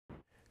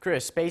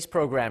Chris, space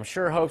program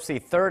sure hopes the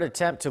third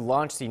attempt to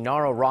launch the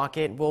Naro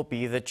rocket will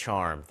be the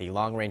charm. The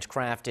long-range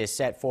craft is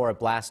set for a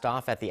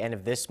blastoff at the end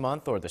of this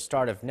month or the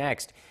start of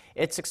next.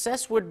 Its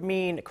success would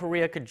mean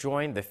Korea could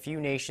join the few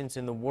nations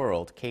in the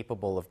world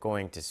capable of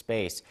going to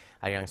space.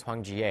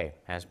 Arirang's Ji-hye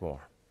has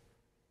more.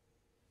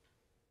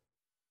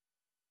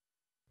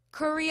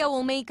 Korea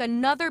will make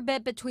another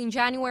bid between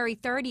January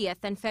 30th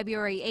and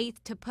February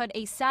 8th to put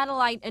a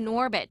satellite in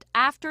orbit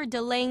after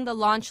delaying the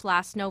launch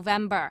last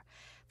November.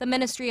 The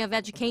Ministry of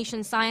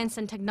Education, Science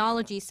and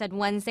Technology said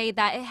Wednesday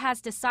that it has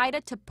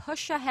decided to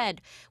push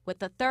ahead with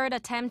the third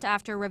attempt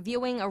after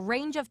reviewing a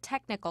range of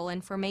technical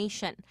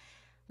information.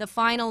 The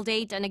final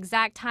date and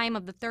exact time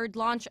of the third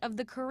launch of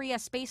the Korea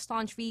Space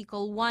Launch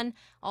Vehicle 1,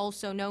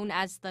 also known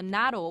as the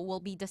Naro,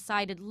 will be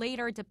decided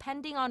later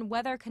depending on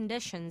weather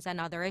conditions and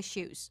other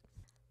issues.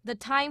 The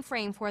time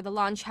frame for the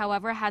launch,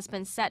 however, has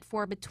been set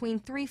for between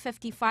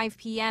 3:55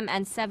 p.m.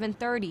 and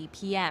 7:30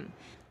 p.m.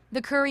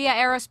 The Korea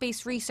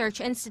Aerospace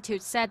Research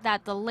Institute said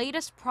that the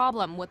latest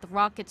problem with the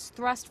rocket's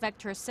thrust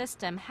vector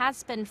system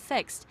has been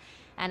fixed,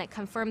 and it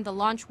confirmed the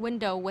launch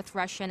window with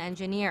Russian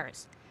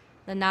engineers.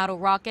 The Naro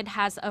rocket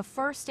has a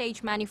first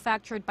stage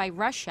manufactured by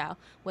Russia,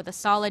 with a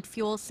solid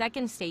fuel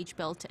second stage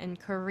built in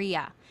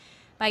Korea.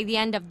 By the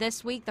end of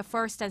this week, the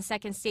first and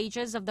second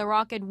stages of the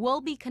rocket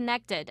will be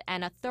connected,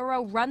 and a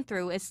thorough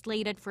run-through is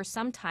slated for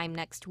sometime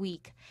next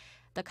week.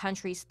 The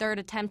country's third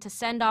attempt to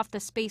send off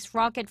the space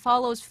rocket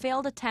follows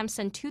failed attempts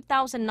in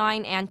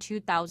 2009 and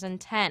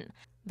 2010.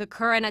 The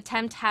current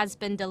attempt has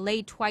been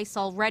delayed twice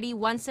already,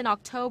 once in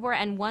October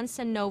and once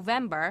in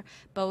November,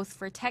 both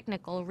for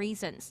technical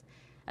reasons.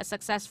 A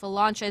successful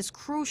launch is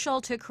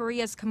crucial to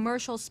Korea's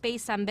commercial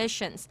space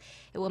ambitions.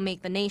 It will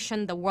make the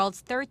nation the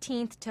world's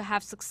 13th to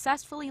have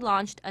successfully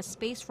launched a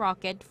space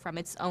rocket from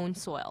its own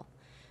soil.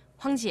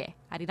 Hwang,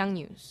 Arirang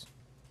News.